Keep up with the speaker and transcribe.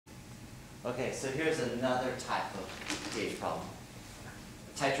Okay, so here's another type of pH problem,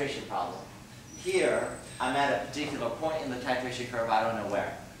 titration problem. Here, I'm at a particular point in the titration curve, I don't know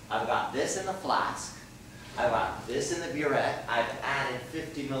where. I've got this in the flask, I've got this in the burette, I've added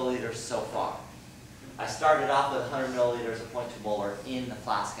 50 milliliters so far. I started off with 100 milliliters of 0.2 molar in the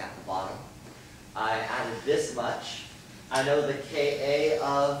flask at the bottom. I added this much. I know the Ka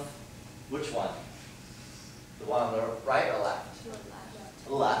of which one? The one on the right or left?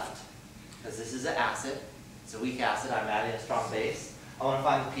 Left, because this is an acid. It's a weak acid. I'm adding a strong base. I want to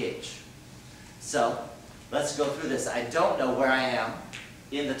find the pH. So let's go through this. I don't know where I am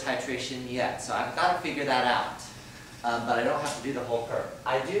in the titration yet, so I've got to figure that out. But I don't have to do the whole curve.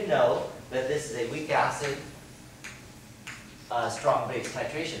 I do know that this is a weak acid, strong base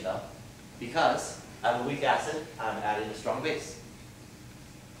titration though, because I have a weak acid, I'm adding a strong base.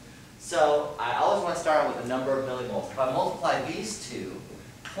 So I always want to start out with a number of millimoles. If I multiply these two,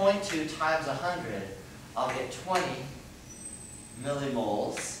 0.2 times 100, I'll get 20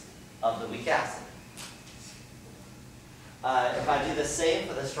 millimoles of the weak acid. If I do the same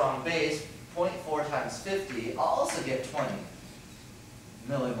for the strong base, 0.4 times 50, I'll also get 20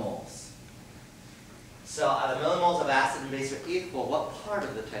 millimoles. So the millimoles of acid and base are equal. What part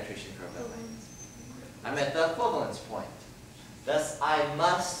of the titration curve am I? I'm at the equivalence point. Thus, I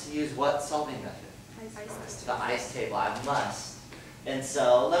must use what solving method? The ice table. I must. And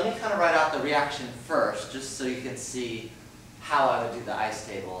so let me kind of write out the reaction first, just so you can see how I would do the ice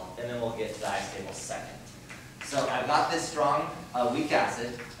table, and then we'll get to the ice table second. So I've got this strong weak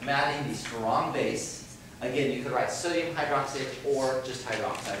acid. I'm adding the strong base. Again, you could write sodium hydroxide or just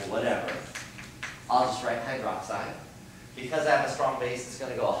hydroxide, whatever. I'll just write hydroxide. Because I have a strong base, it's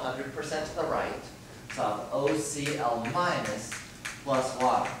going to go 100% to the right. So I have OCl minus plus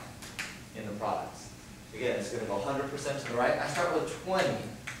water in the products. Again, it's going to go 100% to the right. I start with 20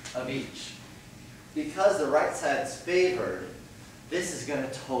 of each. Because the right side is favored, this is going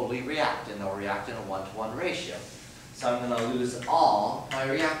to totally react, and they'll react in a 1-to-1 ratio. So I'm going to lose all my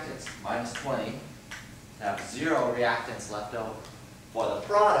reactants, minus 20, to have 0 reactants left over. For the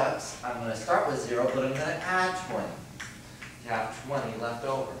products, I'm going to start with 0, but I'm going to add 20 to have 20 left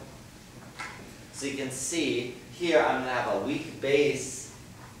over. So you can see here I'm going to have a weak base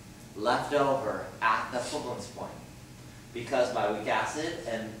left over at the equivalence point because my weak acid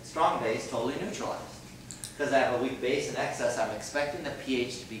and strong base totally neutralized. Because I have a weak base in excess, I'm expecting the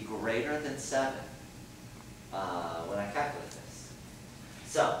pH to be greater than 7 when I calculate this.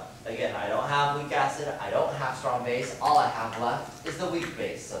 So again, I don't have weak acid, I don't have strong base, all I have left is the weak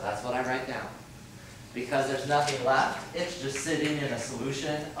base, so that's what I write down. Because there's nothing left, it's just sitting in a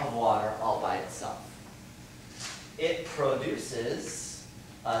solution of water all by itself. It produces,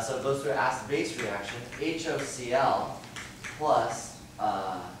 so it goes through an acid-base reaction, HOCl plus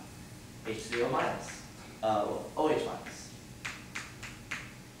HCO minus, OH minus.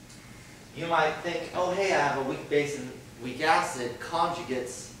 You might think, oh hey, I have a weak base and weak acid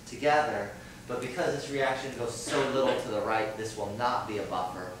conjugates together, but because this reaction goes so little to the right, this will not be a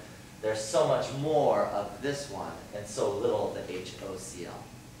buffer. There's so much more of this one and so little of the HOCl.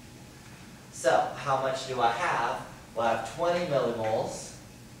 So how much do I have? Well, I have 20 millimoles.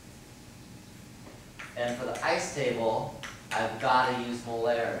 And for the ice table, I've got to use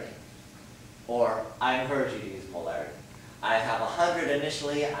molarity. Or I encourage you to use molarity. I have 100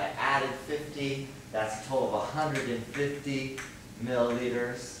 initially, I added 50. That's a total of 150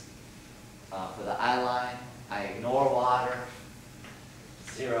 milliliters. For the I line, I ignore water.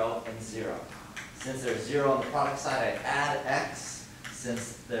 0 and 0. Since there's 0 on the product side, I add X.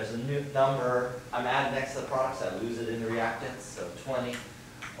 Since there's a new number, I'm adding X to the product, so I lose it in the reactants. So 20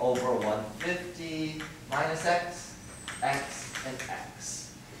 over 150 minus X, X, and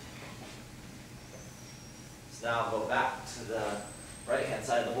X. So now I'll go back to the right-hand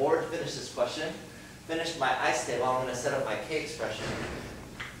side of the board to finish this question. Finish my ice table, I'm going to set up my K expression.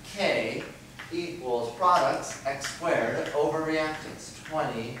 K equals products X squared over reactants. 20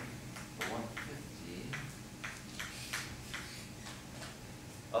 over 150.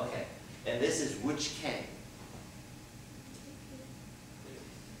 Okay, and this is which K?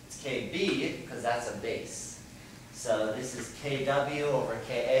 It's KB, because that's a base. So this is KW over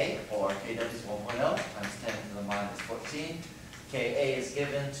KA, or KW is 1.0 times 10 to the minus 14. KA is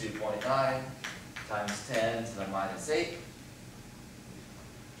given 2.9 times 10 to the minus 8.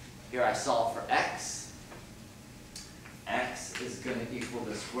 Here I solve for X. X is going to equal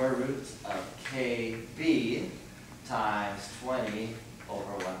the square root of KB times 20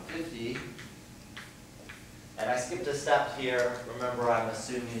 over 150. And I skipped a step here. Remember, I'm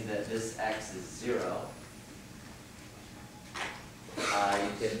assuming that this X is 0.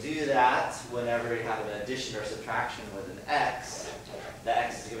 You can do that whenever you have an addition or subtraction with an x. The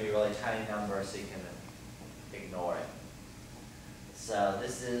x is going to be a really tiny number, so you can ignore it. So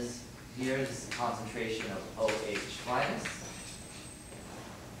this is, here is the concentration of OH minus.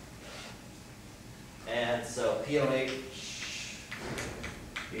 And so POH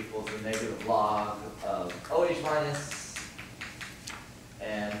equals the negative log of OH minus,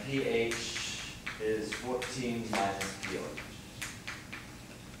 and pH is 14 minus POH.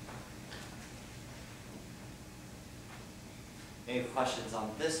 Any questions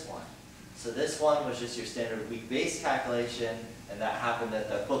on this one? So this one was just your standard weak base calculation, and that happened at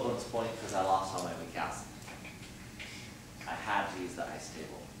the equivalence point because I lost all my weak acid. I had to use the ice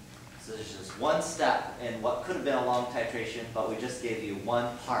table. So there's just one step in what could have been a long titration, but we just gave you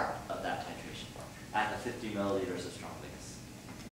one part of that titration at the 50 milliliters of strong base.